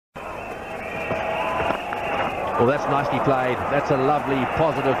Well, that's nicely played. That's a lovely,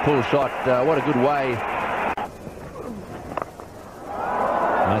 positive pull shot. What a good way.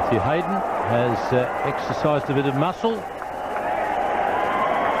 Matthew Hayden has exercised a bit of muscle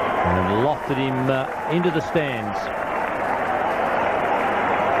and lofted him into the stands.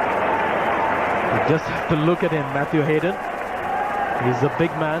 You just have to look at him, Matthew Hayden. He's a big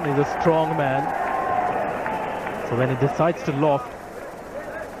man, he's a strong man. So when he decides to loft,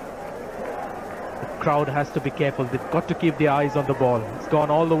 the crowd has to be careful. They've got to keep their eyes on the ball. It's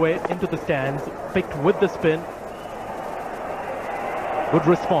gone all the way into the stands, picked with the spin. Good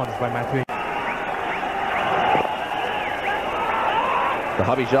response by Matthew. The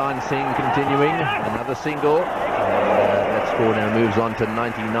Harbhajan Singh continuing, another single, and that score now moves on to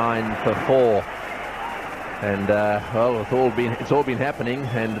 99 for 4. And well, it's all been happening,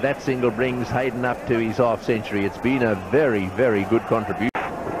 and that single brings Hayden up to his half century. It's been a very, very good contribution.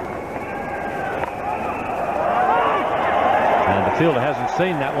 And the fielder hasn't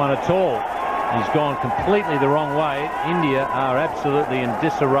seen that one at all. He's gone completely the wrong way. India are absolutely in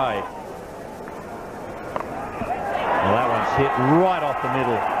disarray. Well, that one's hit right off the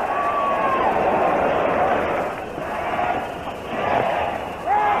middle.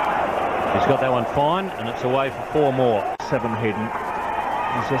 He's got that one fine, and it's away for 4 more. 7 Hayden.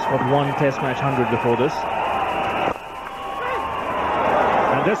 He's just got one test match 100 before this.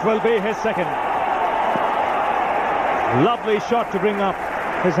 And this will be his second. Lovely shot to bring up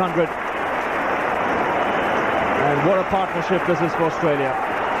his 100. And what a partnership this is for Australia.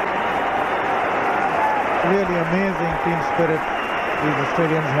 Really amazing team spirit these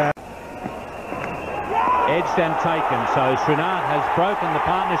Australians have. Edged and taken, so Srinath has broken the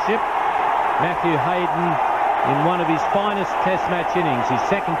partnership. Matthew Hayden in one of his finest test match innings, his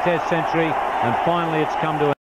second test century, and finally it's come to an